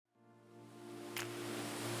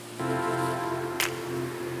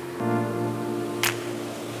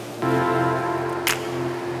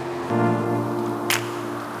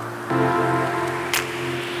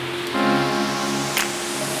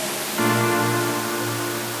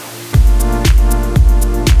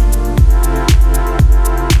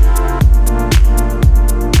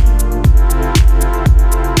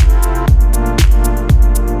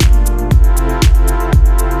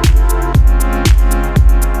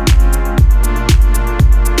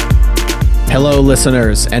Hello,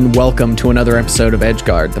 listeners, and welcome to another episode of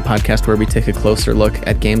EdgeGuard, the podcast where we take a closer look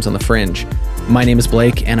at games on the fringe. My name is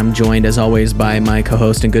Blake, and I'm joined, as always, by my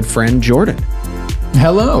co-host and good friend, Jordan.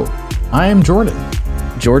 Hello, I am Jordan.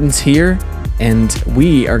 Jordan's here, and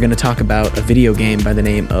we are going to talk about a video game by the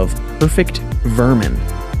name of Perfect Vermin,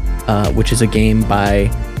 which is a game by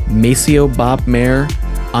Maceo Bob Mayer,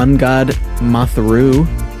 Angad Matharu.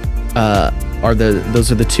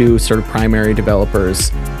 Those are the two sort of primary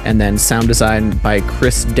developers, and then sound design by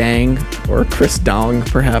Chris Dang, or Chris Dong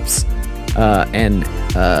perhaps, and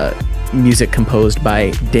music composed by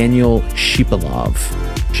Daniel Shipalov.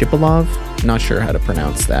 Not sure how to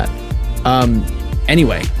pronounce that.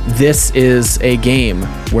 Anyway, this is a game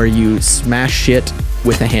where you smash shit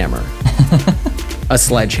with a hammer. A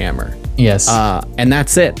sledgehammer. Yes. And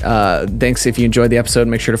that's it. Thanks. If you enjoyed the episode,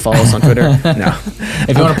 make sure to follow us on Twitter. No.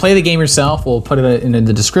 If you want to play the game yourself, we'll put it in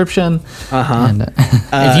the description. And,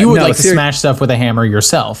 if you would like to smash stuff with a hammer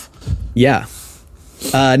yourself. Yeah.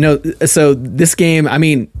 So this game, I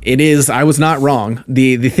mean, I was not wrong.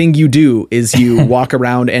 The thing you do is you walk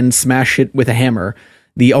around and smash it with a hammer.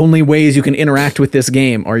 The only ways you can interact with this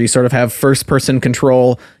game are you sort of have first person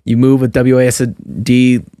control, you move with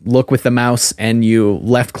WASD, look with the mouse, and you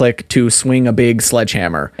left click to swing a big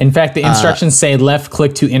sledgehammer. In fact, the instructions say left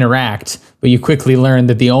click to interact, but you quickly learn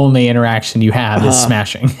that the only interaction you have is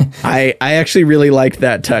smashing. I actually really liked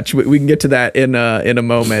that touch. We can get to that in a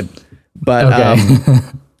moment. But okay.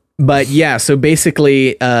 But yeah, so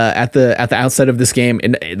basically at the outset of this game,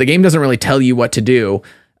 and the game doesn't really tell you what to do.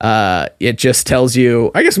 It just tells you,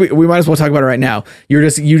 I guess we might as well talk about it right now. You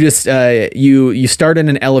start in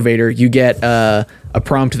an elevator, you get a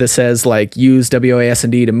prompt that says like use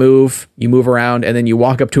WASD to move, you move around, and then you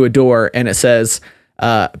walk up to a door and it says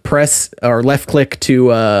press or left click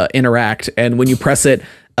to interact, and when you press it,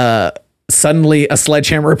 suddenly a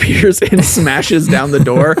sledgehammer appears and smashes down the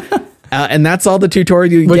door. And that's all the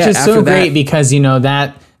tutorial you get. Which is so great because,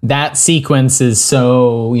 that sequence is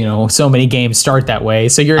so many games start that way.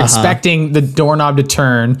 So you're expecting the doorknob to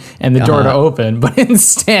turn and the door to open, but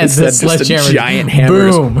instead the sledgehammer giant hammer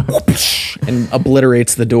boom and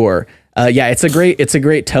obliterates the door. It's a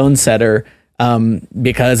great tone setter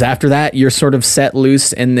because after that you're sort of set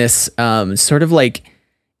loose in this sort of like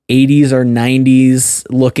 80s or 90s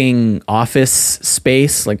looking office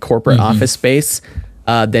space, like corporate office space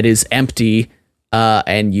that is empty.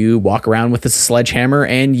 And you walk around with a sledgehammer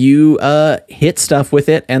and you hit stuff with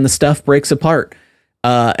it and the stuff breaks apart.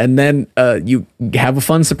 And then you have a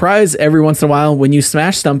fun surprise every once in a while when you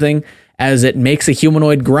smash something as it makes a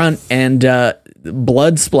humanoid grunt and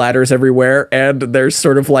blood splatters everywhere. And there's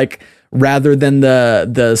sort of like, rather than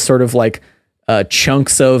the sort of like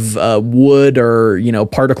chunks of wood or,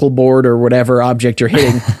 particle board or whatever object you're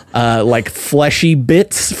hitting, like fleshy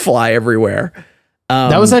bits fly everywhere.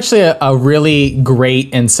 That was actually a really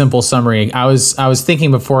great and simple summary. I was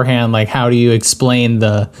thinking beforehand, like, how do you explain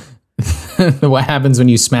the what happens when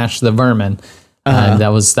you smash the vermin? That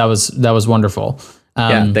was wonderable.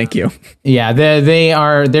 Yeah, thank you. Yeah,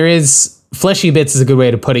 there is fleshy bits is a good way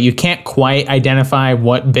to put it. You can't quite identify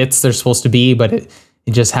what bits they're supposed to be, but it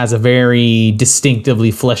just has a very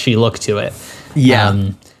distinctively fleshy look to it.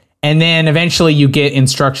 Yeah. And then eventually you get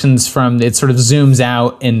instructions it sort of zooms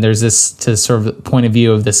out and there's this to sort of point of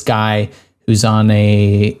view of this guy who's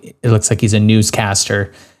it looks like he's a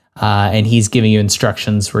newscaster. And he's giving you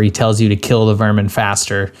instructions where he tells you to kill the vermin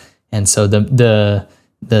faster. And so the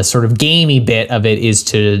sort of gamey bit of it is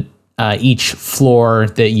to each floor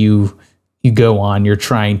that you go on, you're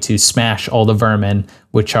trying to smash all the vermin,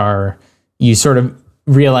 which are, you sort of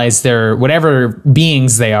realize they're whatever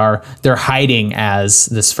beings they are, they're hiding as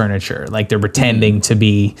this furniture. Like they're pretending to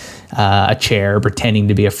be a chair, pretending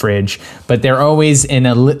to be a fridge, but they're always in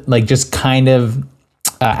just kind of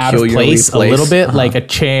out of place a little bit, like a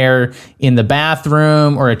chair in the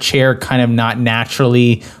bathroom or a chair kind of not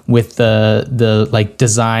naturally with the like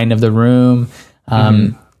design of the room.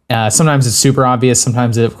 Sometimes it's super obvious.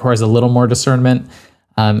 Sometimes it requires a little more discernment.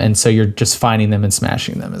 And so you're just finding them and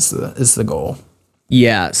smashing them is the goal.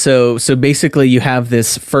 Yeah, so basically you have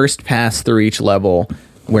this first pass through each level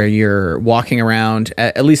where you're walking around,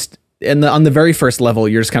 at least on the very first level,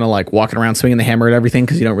 you're just kind of like walking around swinging the hammer at everything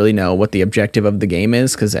because you don't really know what the objective of the game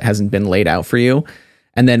is because it hasn't been laid out for you.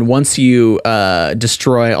 And then once you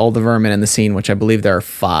destroy all the vermin in the scene, which I believe there are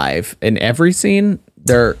 5 in every scene,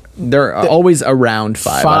 they're always around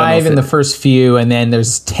 5. 5 in the first few, and then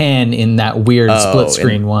there's 10 in that weird split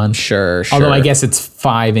screen one. Sure. Although I guess it's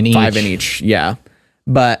 5 in each. 5 in each, yeah.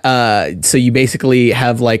 But so you basically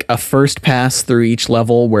have like a first pass through each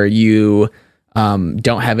level where you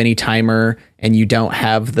don't have any timer, and you don't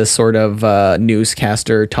have the sort of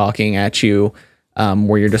newscaster talking at you,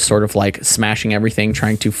 where you're just sort of like smashing everything,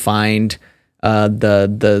 trying to find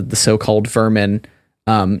the so-called vermin.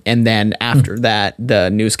 And then after that, the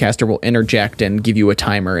newscaster will interject and give you a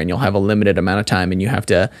timer, and you'll have a limited amount of time, and you have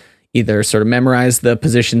to either sort of memorize the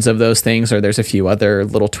positions of those things, or there's a few other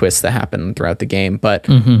little twists that happen throughout the game. But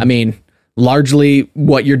I mean, largely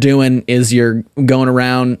what you're doing is you're going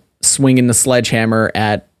around swinging the sledgehammer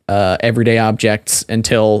at everyday objects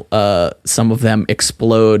until some of them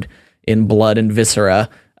explode in blood and viscera.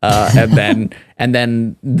 And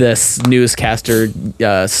then this newscaster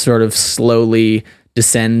sort of slowly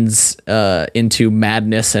descends into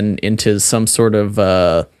madness and into some sort of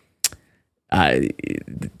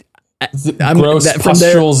gross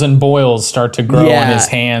pustules and boils start to grow on his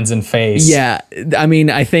hands and face. Yeah, I mean,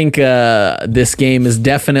 I think this game is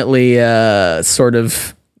definitely sort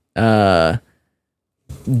of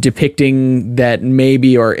depicting that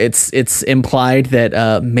maybe, or it's implied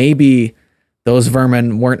that maybe those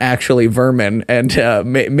vermin weren't actually vermin, and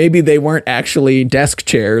maybe they weren't actually desk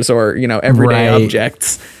chairs or everyday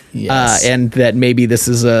objects. Yes. And that maybe this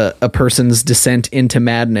is a person's descent into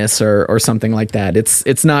madness or something like that.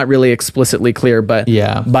 It's not really explicitly clear, but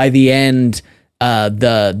by the end,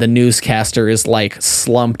 the newscaster is like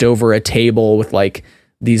slumped over a table with like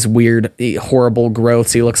these weird, horrible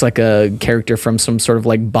growths. He looks like a character from some sort of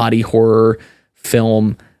like body horror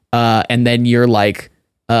film. And then you're like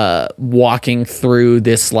walking through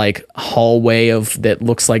this like hallway that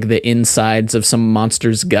looks like the insides of some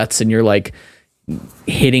monster's guts, and you're like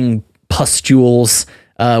hitting pustules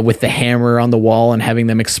with the hammer on the wall and having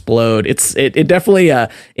them explode. It definitely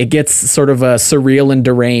it gets sort of surreal and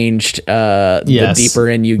deranged the deeper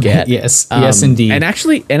in you get. Yes indeed. And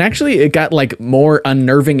actually it got like more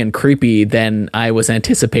unnerving and creepy than I was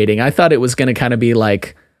anticipating. I thought it was going to kind of be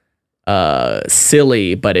like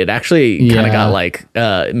silly, but it actually kind of got like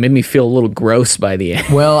it made me feel a little gross by the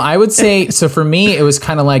end. Well, I would say so. For me, it was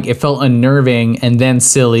kind of like it felt unnerving and then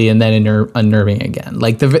silly and then unnerving again.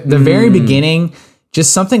 Like the very beginning,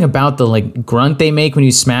 just something about the like grunt they make when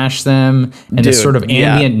you smash them, and the sort of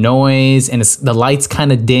ambient noise, and the lights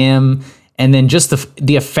kind of dim, and then just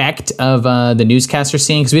the effect of the newscaster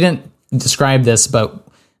scene, because we didn't describe this, but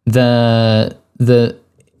the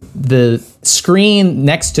screen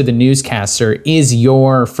next to the newscaster is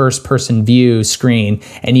your first person view screen,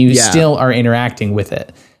 and you still are interacting with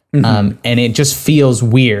it. And it just feels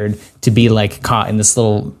weird to be like caught in this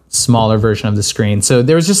little smaller version of the screen. So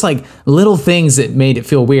there was just like little things that made it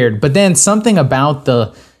feel weird, but then something about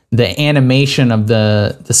the animation of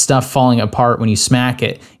the stuff falling apart when you smack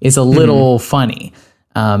it is a little funny.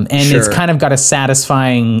 And it's kind of got a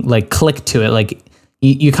satisfying like click to it. Like,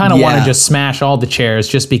 you kind of want to just smash all the chairs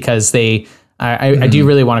just because I do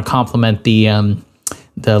really want to compliment the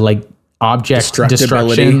like object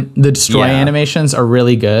destruction. The destroy animations are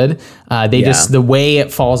really good. Just the way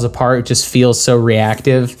it falls apart just feels so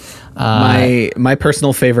reactive. My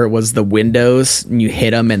personal favorite was the windows, and you hit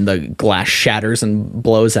them and the glass shatters and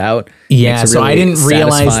blows out. Yeah, so I didn't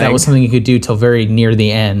realize that was something you could do till very near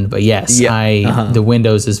the end. But yes, the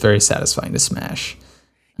windows is very satisfying to smash.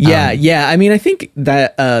 Yeah. I mean, I think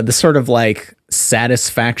that the sort of like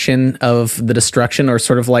satisfaction of the destruction, or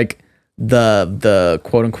sort of like the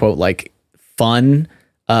quote unquote like fun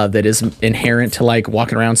that is inherent to like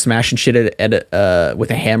walking around smashing shit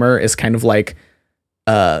with a hammer, is kind of like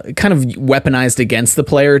kind of weaponized against the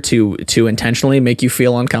player to intentionally make you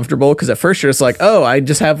feel uncomfortable. Because at first you're just like, oh, I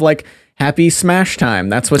just have like happy smash time.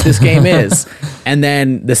 That's what this game is. And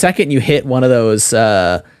then the second you hit one of those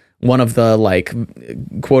one of the like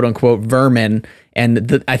quote unquote vermin,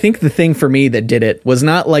 and I think the thing for me that did it was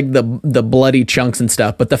not like the bloody chunks and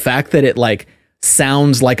stuff, but the fact that it like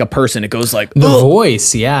sounds like a person. It goes like the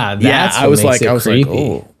voice. That's I was like,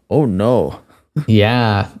 oh no.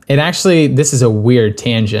 Yeah, it actually, this is a weird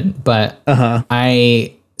tangent, but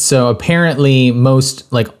so apparently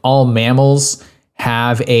most, like all mammals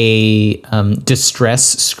have a distress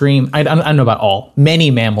scream. I don't know about all.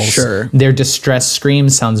 Many mammals, their distress scream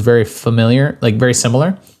sounds very familiar, like very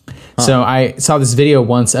similar. So I saw this video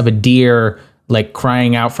once of a deer like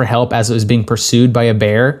crying out for help as it was being pursued by a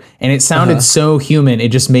bear, and it sounded so human. It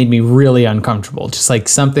just made me really uncomfortable. Just like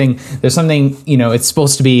there's something, it's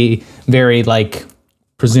supposed to be very like,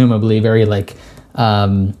 presumably very like,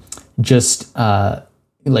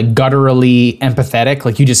 like gutturally empathetic.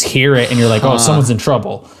 Like you just hear it and you're like, oh, someone's in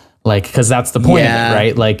trouble. Like, because that's the point of it,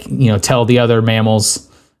 right? Like, tell the other mammals.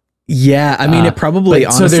 Yeah, I mean, it probably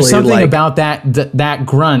honestly. So there's something about that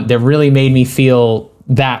grunt that really made me feel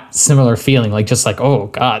that similar feeling, like just like, oh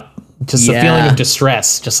God, just a feeling of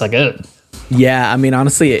distress, just like, ugh. Yeah, I mean,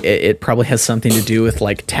 honestly, it probably has something to do with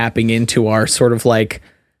like tapping into our sort of like,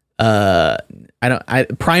 primal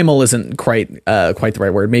isn't quite the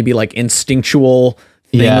right word. Maybe like instinctual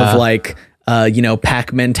thing of like,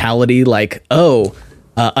 pack mentality. Like,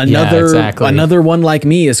 another one like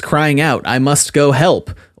me is crying out. I must go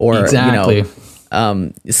help. Or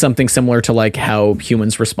something similar to like how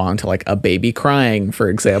humans respond to like a baby crying, for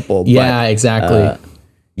example. Yeah, exactly.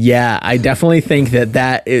 Yeah, I definitely think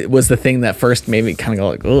that it was the thing that first made me kind of go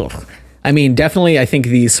like, ugh. I mean, definitely, I think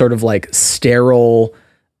these sort of like sterile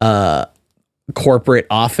corporate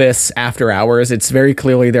office after hours, it's very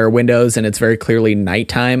clearly there are windows and it's very clearly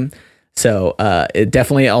nighttime. So it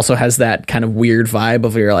definitely also has that kind of weird vibe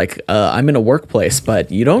of you're like, I'm in a workplace,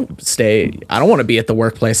 but you don't stay. I don't want to be at the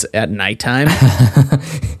workplace at nighttime.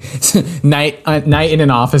 Night in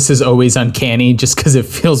an office is always uncanny just because it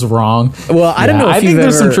feels wrong. Well, I don't know. I think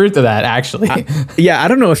there's some truth to that, actually. I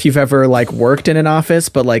don't know if you've ever like worked in an office,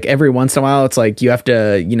 but like every once in a while, it's like you have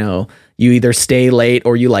to, you either stay late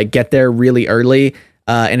or you like get there really early.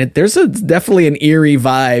 And there's definitely an eerie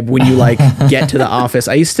vibe when you like get to the office.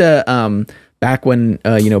 I used to, back when,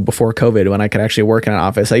 before COVID, when I could actually work in an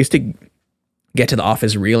office, I used to get to the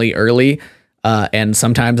office really early. And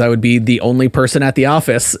sometimes I would be the only person at the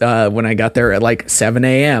office when I got there at like 7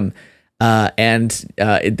 a.m.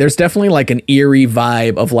 There's definitely like an eerie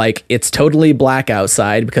vibe of like, it's totally black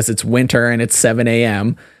outside because it's winter and it's 7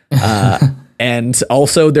 a.m. And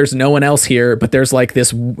also there's no one else here, but there's like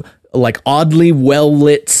this like oddly well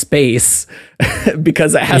lit space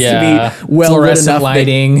because it has to be well lit enough.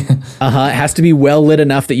 Lighting. It has to be well lit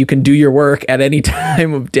enough that you can do your work at any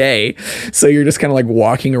time of day. So you're just kind of like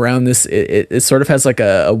walking around this. It sort of has like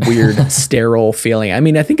a weird sterile feeling. I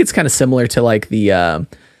mean, I think it's kind of similar to like the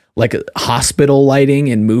like hospital lighting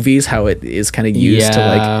in movies, how it is kind of used to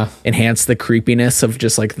like enhance the creepiness of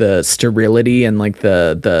just like the sterility and like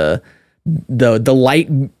the light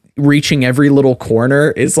reaching every little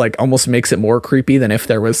corner is like almost makes it more creepy than if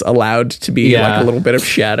there was allowed to be like a little bit of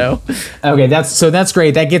shadow. Okay, that's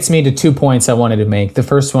great. That gets me to 2 points I wanted to make. The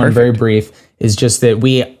first one, very brief, is just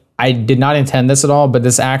that I did not intend this at all, but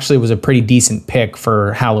this actually was a pretty decent pick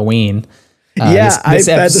for Halloween. This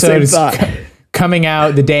episode is coming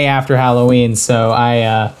out the day after Halloween, so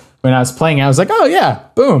when I was playing, I was like, oh yeah,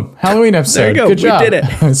 boom, Halloween episode. There you go. Good job. We did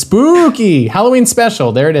it. Spooky Halloween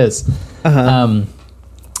special. There it is.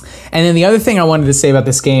 And then the other thing I wanted to say about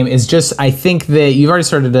this game is just, I think that you've already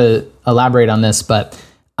started to elaborate on this, but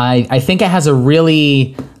I think it has a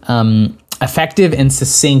really effective and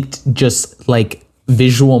succinct, just like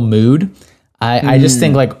visual mood. I just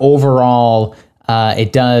think like overall,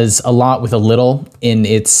 it does a lot with a little in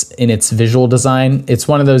its visual design. It's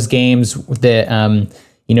one of those games that,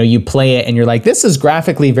 you play it and you're like, this is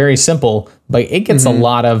graphically very simple, but it gets a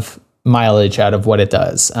lot of mileage out of what it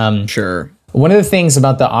does. Sure. One of the things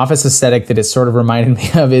about the office aesthetic that it sort of reminded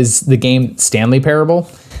me of is the game Stanley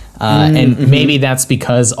Parable. And maybe that's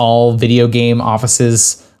because all video game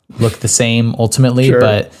offices look the same ultimately,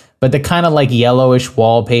 but the kind of like yellowish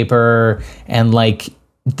wallpaper and like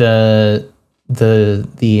the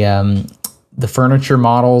furniture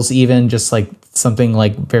models, even just like something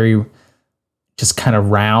like very just kind of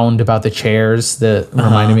round about the chairs that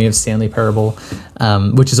reminded me of Stanley Parable,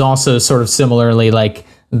 which is also sort of similarly like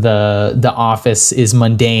the office is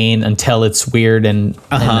mundane until it's weird and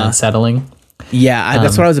unsettling. Yeah,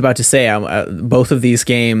 that's what I was about to say. Both of these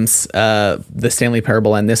games, the Stanley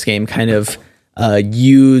Parable and this game, kind of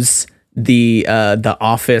use the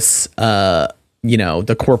office,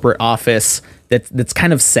 the corporate office that's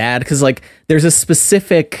kind of sad because like there's a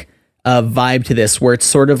specific vibe to this where it's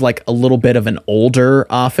sort of like a little bit of an older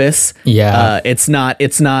office. It's not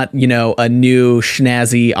a new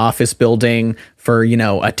schnazzy office building for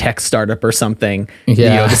a tech startup or something.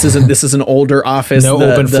 This is an older office. No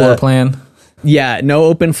open floor plan. Yeah, no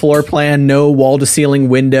open floor plan, no wall to ceiling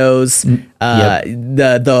windows.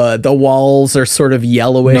 The walls are sort of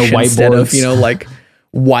yellowish instead of like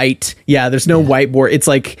white. Yeah, there's no whiteboard. It's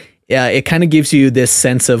like it kind of gives you this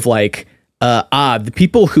sense of like the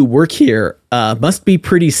people who work here must be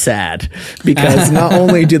pretty sad because not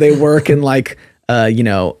only do they work in like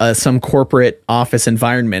some corporate office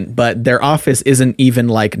environment, but their office isn't even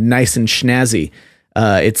like nice and schnazzy.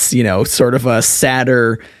 It's sort of a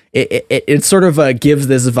sadder. It sort of gives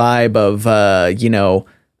this vibe of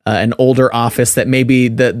an older office that maybe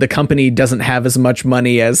the company doesn't have as much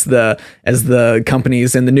money as the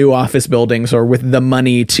companies in the new office buildings or with the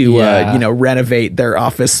money to renovate their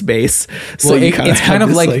office space. So it's kind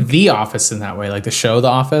of like The Office in that way, like the show The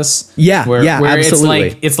Office. Where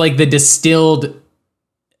absolutely. it's like the distilled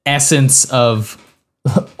essence of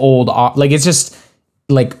like it's just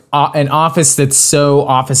like an office that's so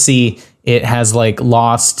officey it has like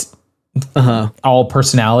lost all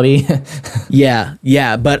personality.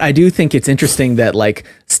 Yeah, but I do think it's interesting that like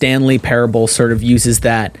Stanley Parable sort of uses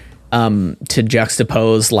that to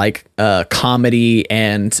juxtapose like comedy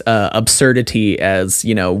and absurdity as,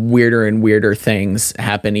 you know, weirder and weirder things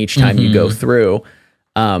happen each time you go through.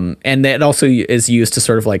 And that also is used to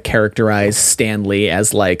sort of like characterize Stanley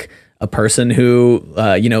as like a person who,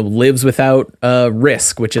 you know, lives without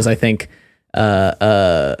risk, which is, I think,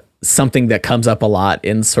 something that comes up a lot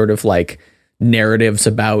in sort of like narratives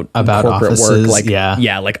about corporate offices, work, like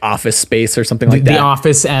like Office Space or something like the that.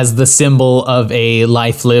 office as the symbol of a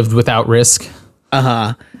life lived without risk.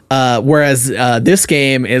 Whereas this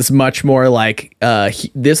game is much more like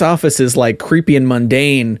this office is like creepy and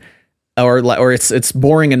mundane, or it's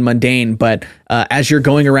boring and mundane. But as you're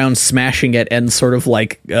going around smashing it and sort of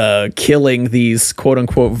like killing these quote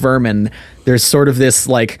unquote vermin, there's sort of this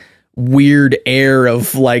like weird air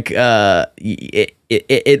of like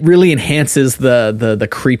it really enhances the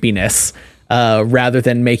creepiness. Rather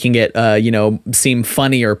than making it, you know, seem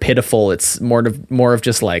funny or pitiful, it's more of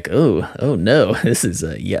just like, oh no, this is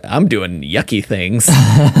I'm doing yucky things.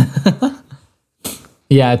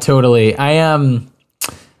 Yeah, totally.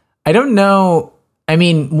 I don't know. I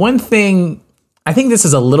mean, one thing, I think this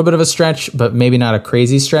is a little bit of a stretch, but maybe not a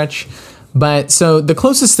crazy stretch. But so the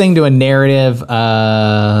closest thing to a narrative,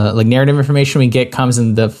 like narrative information we get comes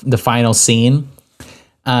in the final scene,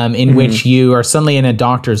 in which you are suddenly in a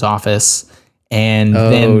doctor's office. And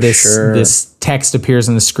then this text appears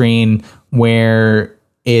on the screen where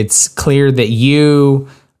it's clear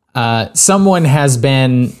that someone has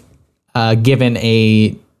been given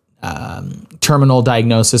a terminal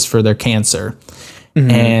diagnosis for their cancer.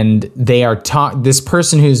 And they are this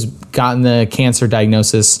person who's gotten the cancer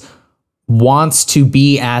diagnosis wants to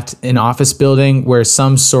be at an office building where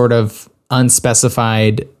some sort of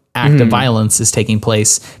unspecified act of violence is taking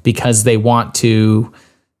place because they want to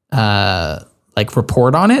like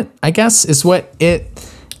report on it, I guess, is what it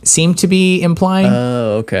seemed to be implying.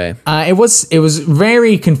 Oh, okay. It was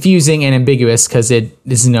very confusing and ambiguous because it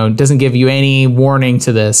is, you know, doesn't give you any warning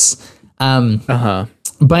to this.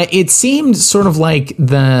 But it seemed sort of like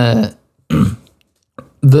the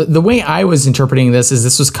way I was interpreting this is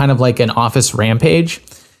this was kind of like an office rampage.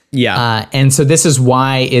 Yeah. And so this is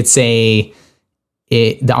why the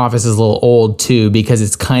office is a little old too, because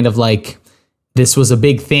it's kind of like this was a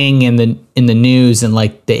big thing in the news in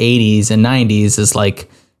like the 80s and 90s, is like,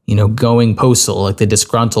 you know, going postal, like the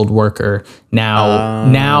disgruntled worker.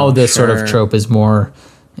 Now the sort of trope is more,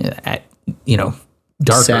 you know,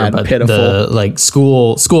 darker, sad, but pitiful. the like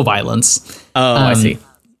school violence. I see.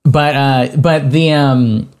 But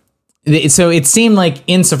so it seemed like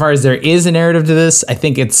insofar as there is a narrative to this, I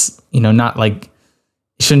think it's, you know, not like,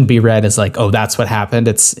 it shouldn't be read as like, oh, that's what happened.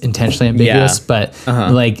 It's intentionally ambiguous, but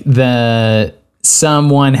like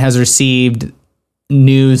someone has received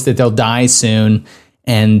news that they'll die soon,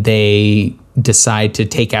 and they decide to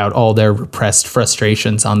take out all their repressed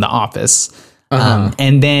frustrations on the office.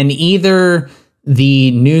 And then either the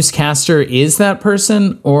newscaster is that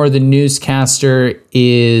person or the newscaster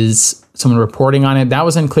is someone reporting on it. That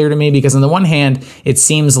was unclear to me, because on the one hand, it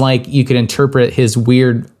seems like you could interpret his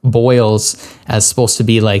weird boils as supposed to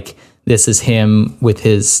be like, this is him with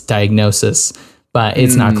his diagnosis, but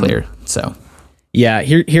it's not clear. So yeah,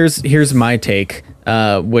 here's my take,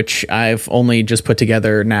 which I've only just put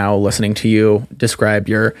together now listening to you describe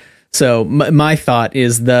your. So my thought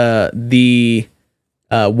is the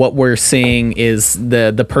what we're seeing is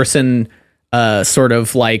the person sort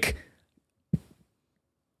of like,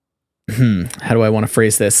 how do I want to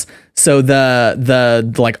phrase this? So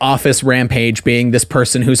the like office rampage being this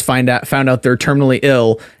person who's found out they're terminally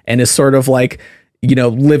ill and is sort of like, you know,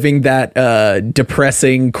 living that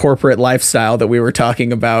depressing corporate lifestyle that we were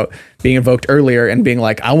talking about being evoked earlier, and being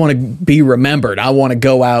like, I want to be remembered. I want to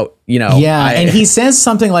go out, you know. Yeah, and he says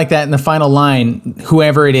something like that in the final line,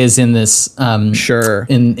 whoever it is in this in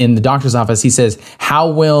the doctor's office, he says, how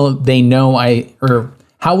will they know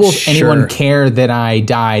how will anyone care that I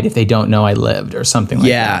died if they don't know I lived, or something like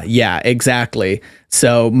that? Yeah, exactly.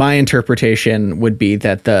 So my interpretation would be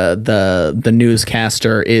that the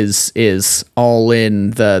newscaster is all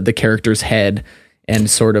in the character's head, and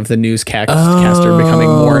sort of the newscaster becoming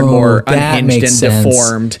more and more unhinged and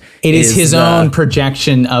deformed. It is his own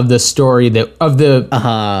projection of the story of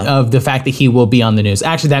the fact that he will be on the news.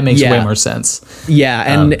 Actually, that makes way more sense. Yeah,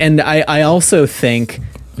 and I also think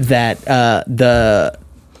that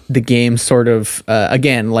the game sort of,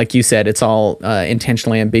 again, like you said, it's all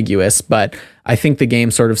intentionally ambiguous, but I think the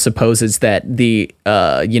game sort of supposes that the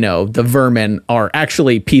the vermin are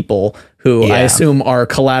actually people who I assume are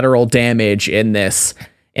collateral damage in this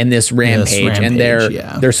rampage, and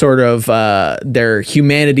they're sort of their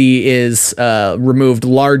humanity is removed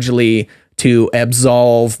largely to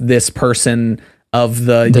absolve this person of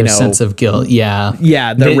their sense of guilt.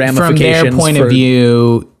 The ramifications from their point of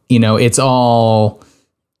view. It's all,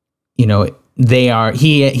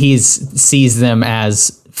 he sees them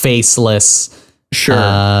as faceless. Sure.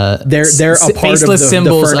 They're a part faceless of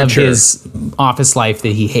symbols the of his office life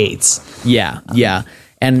that he hates. Yeah.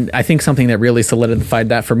 And I think something that really solidified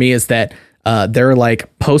that for me is that there are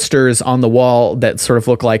like posters on the wall that sort of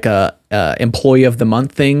look like employee of the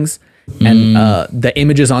month things. And the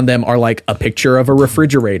images on them are like a picture of a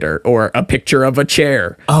refrigerator or a picture of a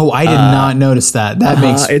chair. Oh, I did not notice that. That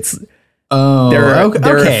makes there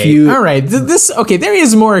are a few. All right, there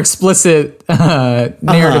is more explicit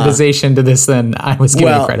narrativization to this than I was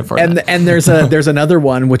giving credit for. And there's another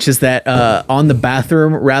one, which is that on the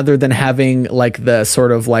bathroom, rather than having like the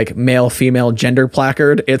sort of like male female gender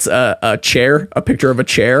placard, it's a chair, a picture of a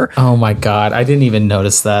chair. Oh my God, I didn't even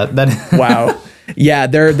notice that. Wow. Yeah,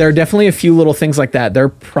 there are definitely a few little things like that. There are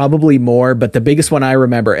probably more, but the biggest one I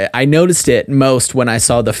remember, I noticed it most when I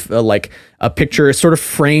saw the a picture sort of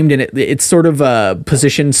framed, and it's sort of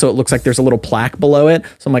positioned so it looks like there's a little plaque below it.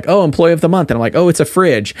 So I'm like, oh, employee of the month, and I'm like, oh, it's a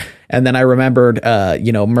fridge. And then I remembered,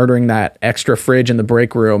 murdering that extra fridge in the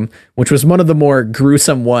break room, which was one of the more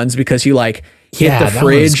gruesome ones because you like hit the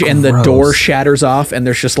fridge and the door shatters off, and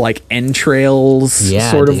there's just like entrails,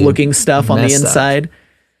 sort of looking stuff on the inside.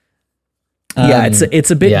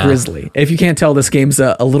 It's a bit grisly. If you can't tell, this game's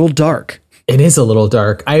a little dark. It is a little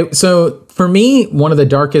dark. So for me, one of the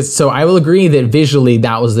darkest. So I will agree that visually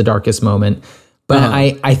that was the darkest moment. But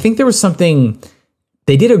I think there was something.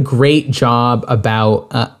 They did a great job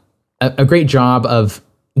about a great job of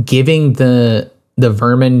giving the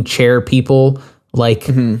vermin chair people like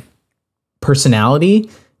personality,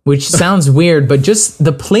 which sounds weird, but just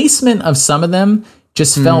the placement of some of them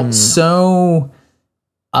just felt so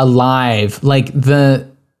alive. Like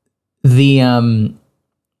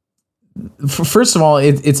first of all,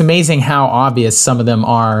 it's amazing how obvious some of them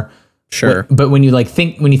are. Sure. But when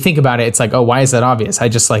you think about it, it's like, oh, why is that obvious? I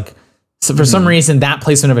just so for some reason that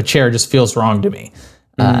placement of a chair just feels wrong to me.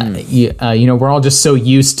 We're all just so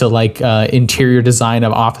used to like interior design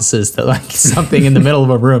of offices that like something in the middle of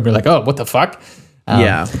a room, you're like, oh, what the fuck?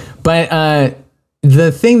 But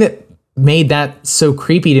the thing that made that so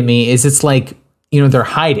creepy to me is it's like, they're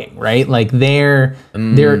hiding, right? Like they're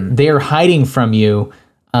hiding from you.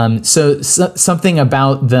 So something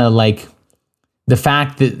about the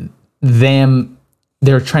fact that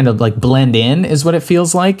they're trying to like blend in is what it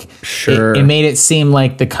feels like. Sure. It made it seem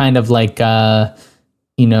like the kind of like,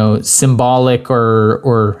 symbolic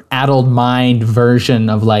or addled mind version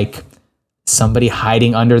of like somebody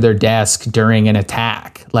hiding under their desk during an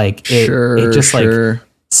attack. Like it just like,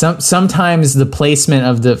 sometimes the placement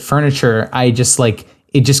of the furniture, it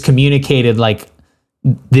just communicated like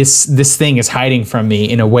this thing is hiding from me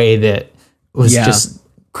in a way that was just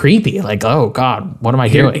creepy. Like, oh God, what am I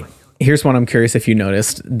doing? Here's one I'm curious if you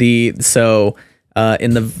noticed. In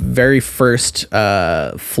the very first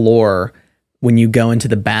floor, when you go into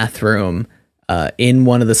the bathroom, in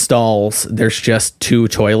one of the stalls, there's just two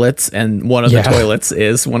toilets, and one of the toilets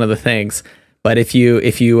is one of the things. But if you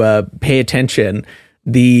pay attention,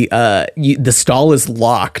 the stall is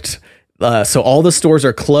locked, so all the stores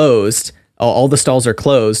are closed. All the stalls are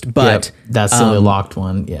closed, but that's the only locked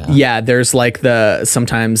one. There's like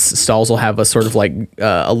sometimes stalls will have a sort of like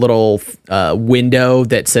a little window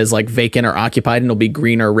that says like vacant or occupied, and it'll be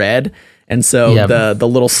green or red. And so the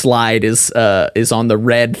little slide is on the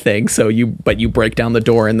red thing. So you break down the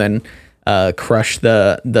door and then crush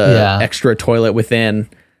the extra toilet within.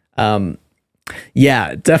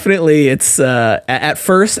 Definitely. It's at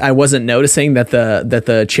first I wasn't noticing that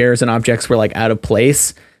the chairs and objects were like out of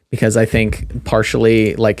place, because I think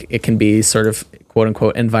partially like it can be sort of quote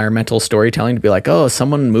unquote environmental storytelling to be like, oh,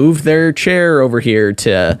 someone moved their chair over here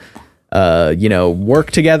to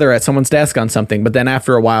work together at someone's desk on something. But then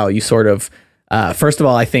after a while, you sort of, first of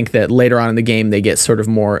all, I think that later on in the game, they get sort of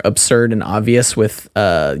more absurd and obvious with,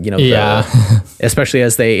 especially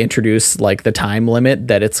as they introduce like the time limit,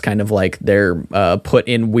 that it's kind of like they're put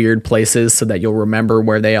in weird places so that you'll remember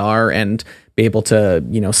where they are and be able to,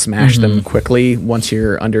 smash them quickly once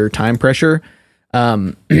you're under time pressure.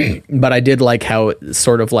 But I did like how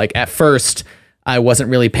sort of like at first I wasn't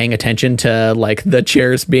really paying attention to like the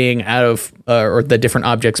chairs being out of, or the different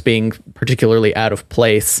objects being particularly out of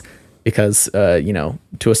place, because, to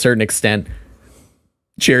a certain extent,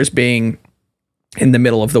 chairs being in the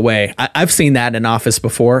middle of the way. I've seen that in Office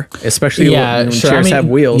before, especially when sure. chairs have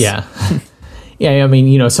wheels. Yeah. Yeah, I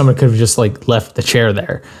mean, someone could have just like left the chair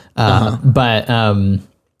there. But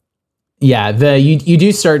you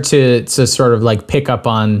do start to sort of like pick up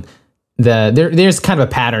on there's kind of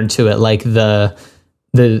a pattern to it. Like the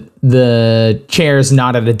chairs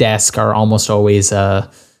not at a desk are almost always a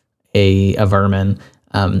vermin.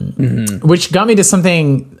 Which got me to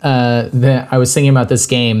something that I was thinking about this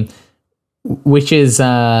game, which is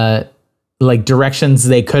like directions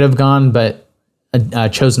they could have gone, but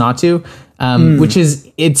chose not to. Which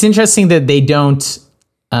is, it's interesting that they don't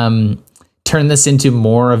turn this into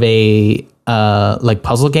more of a like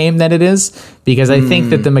puzzle game than it is, because I think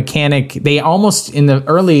that the mechanic, they almost in the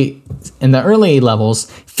early levels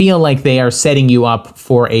feel like they are setting you up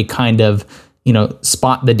for a kind of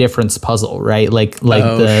spot the difference puzzle, right? Like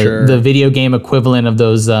the video game equivalent of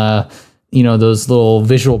those those little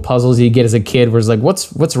visual puzzles you get as a kid, where it's like,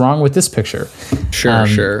 what's wrong with this picture? Sure.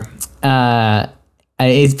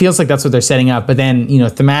 It feels like that's what they're setting up, but then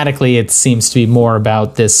thematically it seems to be more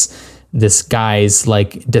about this guy's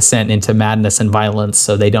like descent into madness and violence,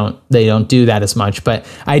 so they don't do that as much. But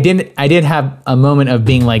I did have a moment of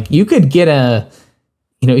being like, you could get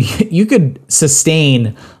you could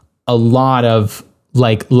sustain a lot of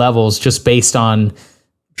like levels just based on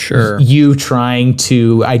you trying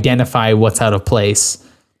to identify what's out of place.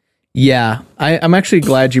 Yeah, I'm actually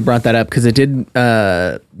glad you brought that up, because it did,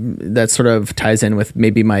 that sort of ties in with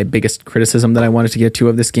maybe my biggest criticism that I wanted to get to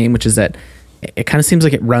of this game, which is that it kind of seems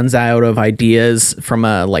like it runs out of ideas from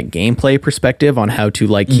a like gameplay perspective on how to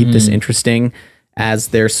like keep this interesting, as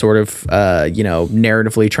they're sort of,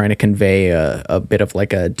 narratively trying to convey a bit of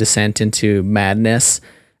like a descent into madness,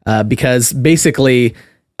 because basically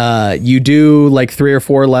you do like 3 or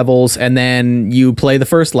 4 levels, and then you play the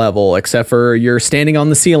first level, except for you're standing on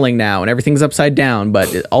the ceiling now and everything's upside down,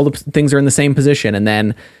 but all the things are in the same position. And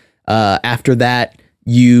then after that,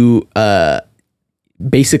 you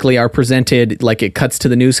basically are presented, like it cuts to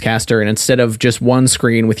the newscaster, and instead of just one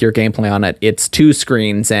screen with your gameplay on it, it's 2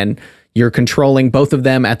 screens, and you're controlling both of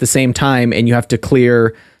them at the same time, and you have to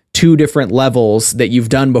clear 2 different levels that you've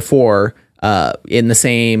done before in the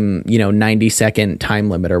same 90-second time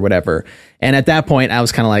limit or whatever. And at that point I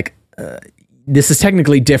was kind of like, this is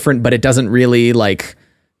technically different, but it doesn't really, like,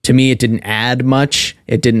 to me it didn't add much.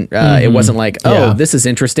 It didn't it wasn't like, this is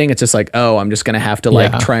interesting. It's just like, I'm just gonna have to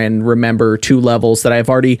like try and remember 2 levels that I've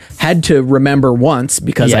already had to remember once,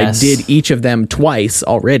 because I did each of them twice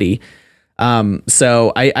already.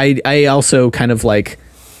 So I also kind of like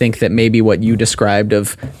think that maybe what you described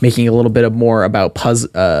of making a little bit of more about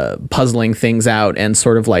puzzling things out and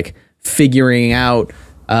sort of like figuring out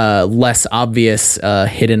less obvious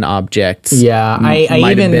hidden objects. Yeah,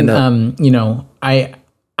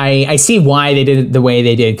 I see why they did it the way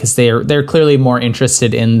they did, because they're clearly more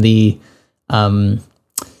interested in the I'm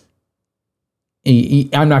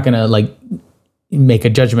not gonna like make a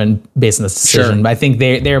judgment based on this decision, but I think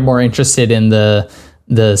they're more interested in the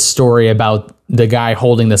story about the guy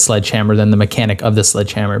holding the sledgehammer than the mechanic of the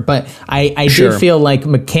sledgehammer. But I do feel like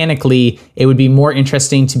mechanically it would be more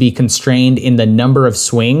interesting to be constrained in the number of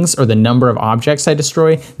swings or the number of objects I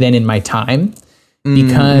destroy than in my time,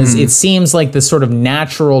 because it seems like the sort of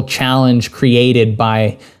natural challenge created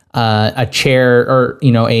by a chair, or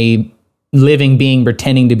a living being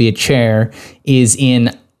pretending to be a chair, is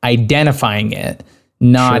in identifying it,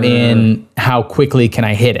 not in how quickly can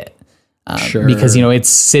I hit it. Because it's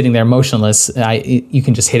sitting there motionless. You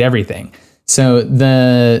can just hit everything. So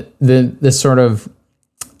the sort of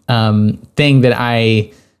thing that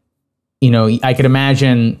I could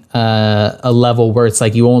imagine a level where it's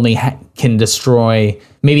like you only can destroy.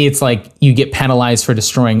 Maybe it's like you get penalized for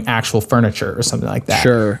destroying actual furniture or something like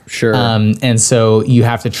that. Sure. And so you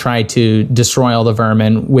have to try to destroy all the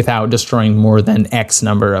vermin without destroying more than X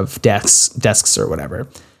number of desks or whatever.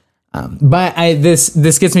 But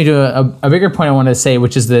this gets me to a bigger point I wanted to say,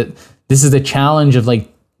 which is that this is the challenge of like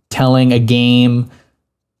telling a game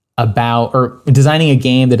about, or designing a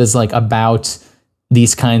game that is like about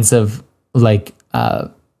these kinds of like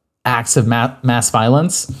acts of mass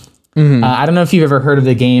violence. I don't know if you've ever heard of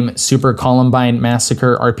the game Super Columbine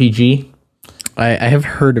Massacre RPG. I have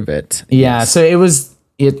heard of it. Yeah, so it was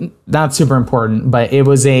not super important, but it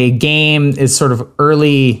was a game is sort of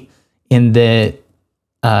early in the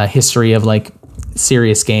history of like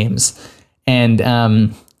serious games, and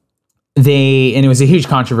it was a huge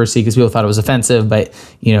controversy because people thought it was offensive, but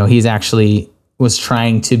he's actually was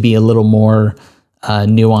trying to be a little more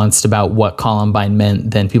nuanced about what Columbine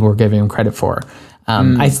meant than people were giving him credit for.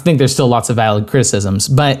 I think there's still lots of valid criticisms,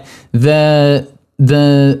 but the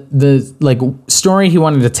the like story he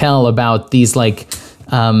wanted to tell about these like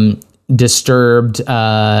disturbed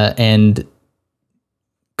and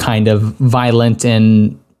kind of violent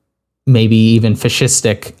and maybe even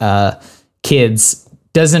fascistic kids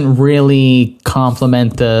doesn't really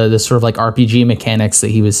complement the sort of like RPG mechanics that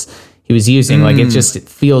he was using. Like it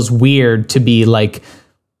feels weird to be like,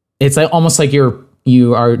 it's like almost like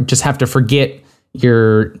you are just have to forget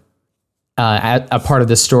you're a part of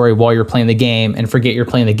the story while you're playing the game, and forget you're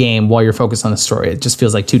playing the game while you're focused on the story. It just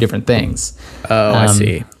feels like two different things. Oh, I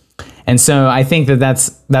see. And so I think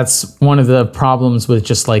that's one of the problems with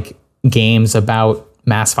just like games about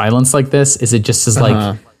mass violence like this, is it just is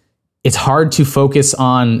like, it's hard to focus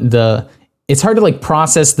on it's hard to like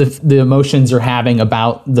process the emotions you're having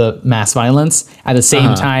about the mass violence at the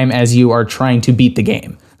same time as you are trying to beat the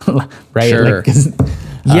game. Right. Sure.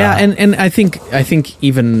 Yeah, and I think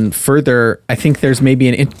even further, I think there's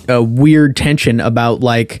maybe a weird tension about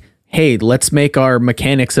like, hey, let's make our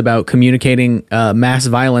mechanics about communicating mass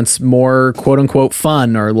violence more quote unquote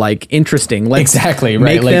fun or like interesting. Let's exactly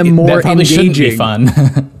right. Make like, them more that probably engaging. Shouldn't be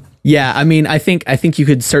fun. Yeah, I mean, I think you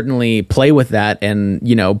could certainly play with that, and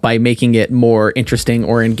by making it more interesting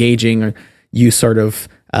or engaging, you sort of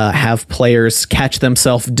have players catch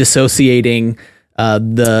themselves dissociating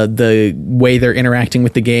the way they're interacting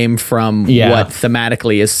with the game from what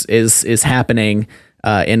thematically is happening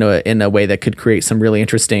in a way that could create some really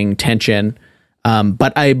interesting tension.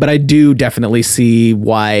 But I do definitely see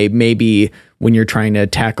why maybe when you're trying to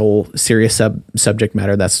tackle serious subject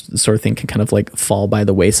matter, that's the sort of thing can kind of like fall by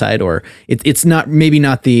the wayside, or it's not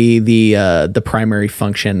the primary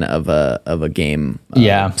function of a game.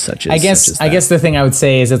 Such as I guess the thing I would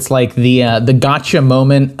say is it's like the gotcha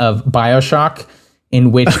moment of BioShock,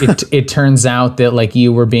 in which it turns out that like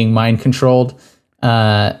you were being mind controlled.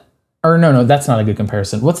 Or no, that's not a good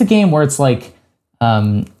comparison. What's a game where it's like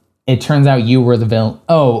it turns out you were the villain?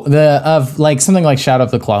 Oh, of like something like Shadow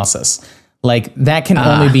of the Colossus. Like that can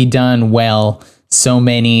only be done well so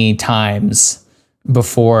many times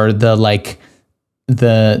before the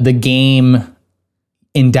game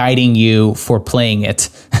indicting you for playing it.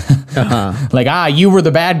 Like, you were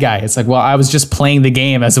the bad guy. It's like, well, I was just playing the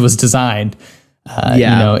game as it was designed.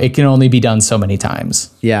 It can only be done so many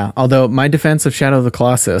times. Yeah. Although my defense of Shadow of the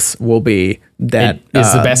Colossus will be that it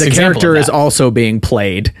is the best character is also being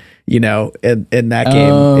played, in that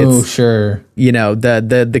game. Oh, sure.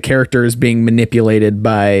 The character is being manipulated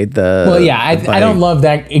by the. Well, yeah, I don't love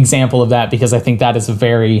that example of that, because I think that is a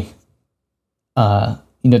very,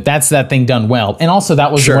 that's that thing done well. And also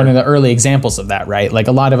that was one of the early examples of that, right? Like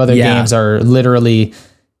a lot of other games are literally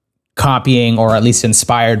copying or at least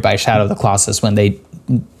inspired by Shadow of the Colossus when they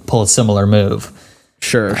pull a similar move.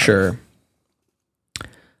 Sure.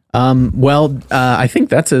 I think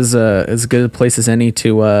that's as good a place as any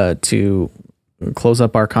to close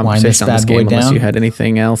up our conversation on this game. Unless you had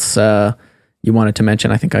anything else you wanted to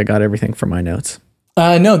mention, I think I got everything from my notes.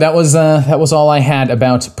 No, that was all I had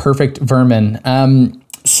about Perfect Vermin.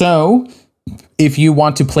 So if you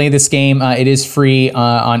want to play this game, it is free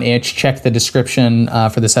on itch. Check the description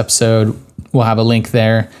for this episode. We'll have a link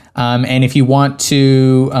there. And if you want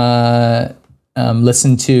to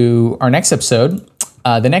listen to our next episode,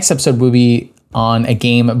 the next episode will be on a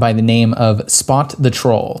game by the name of Spot the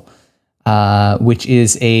Troll, which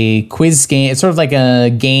is a quiz game. It's sort of like a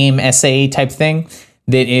game essay type thing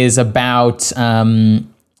that is about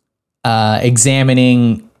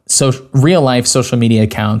examining real life social media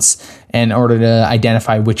accounts in order to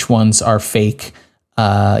identify which ones are fake,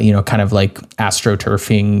 kind of like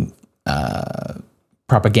astroturfing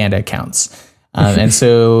propaganda accounts. And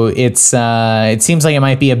so it seems like it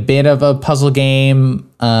might be a bit of a puzzle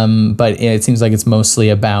game, but it seems like it's mostly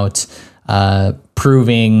about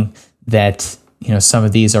proving that some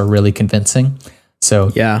of these are really convincing.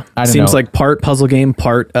 So yeah, I don't seems know. like part puzzle game,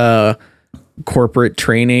 part corporate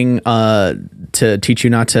training to teach you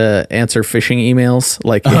not to answer phishing emails.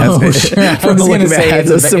 Like from the look of it, has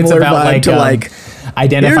a similar vibe to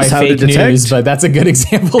identify fake news, but that's a good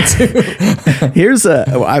example too.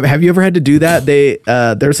 Have you ever had to do that?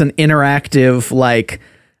 There's an interactive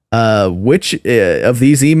which of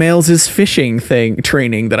these emails is phishing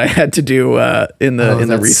training that I had to do in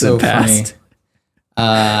the recent past.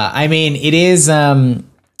 I mean, it is. I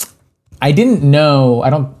didn't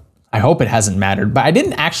know. I hope it hasn't mattered, but I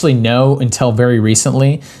didn't actually know until very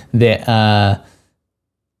recently that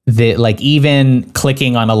like even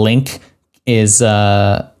clicking on a link is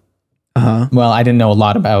well, I didn't know a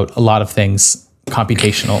lot about a lot of things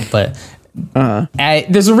computational, but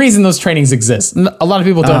there's a reason those trainings exist. A lot of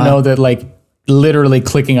people don't know that like literally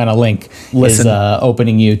clicking on a link is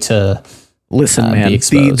opening you to Listen, be man,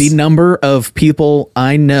 exposed. the number of people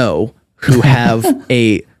I know who have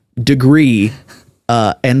a degree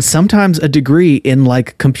and sometimes a degree in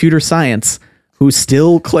like computer science who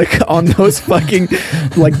still click on those fucking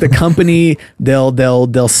like the company,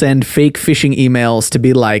 they'll send fake phishing emails to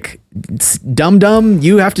be like, dumb,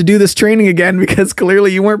 you have to do this training again because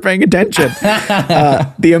clearly you weren't paying attention.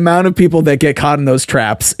 The amount of people that get caught in those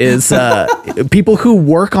traps is people who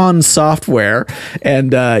work on software,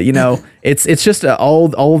 and it's just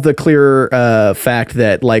all of the clear fact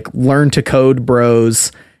that like learn to code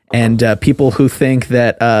bros and people who think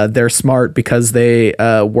that they're smart because they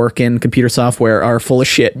work in computer software are full of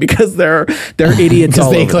shit because they're idiots.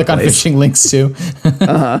 Because they click on phishing links too.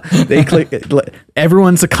 They click.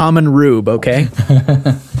 Everyone's a common rube. Okay.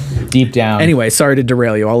 Deep down. Anyway, sorry to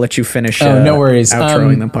derail you. I'll let you finish. No worries.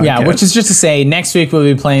 Outroing the podcast. Yeah, which is just to say, next week we'll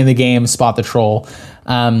be playing the game Spot the Troll.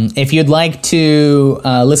 If you'd like to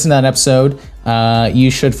listen to that episode,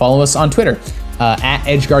 you should follow us on Twitter. At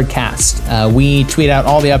EdgeGuardCast. We tweet out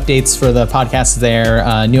all the updates for the podcast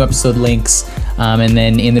there, new episode links, and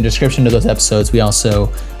then in the description of those episodes, we also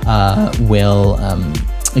will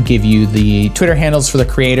give you the Twitter handles for the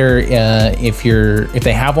creator if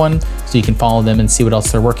they have one, so you can follow them and see what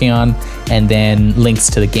else they're working on, and then links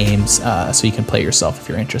to the games so you can play yourself if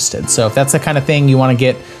you're interested. So if that's the kind of thing you want to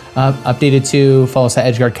get updated to, follow us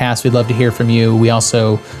at EdgeGuardCast. We'd love to hear from you. We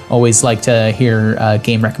also always like to hear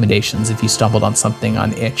game recommendations if you stumbled on something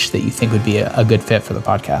on itch that you think would be a good fit for the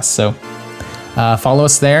podcast. So follow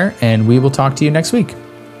us there, and we will talk to you next week.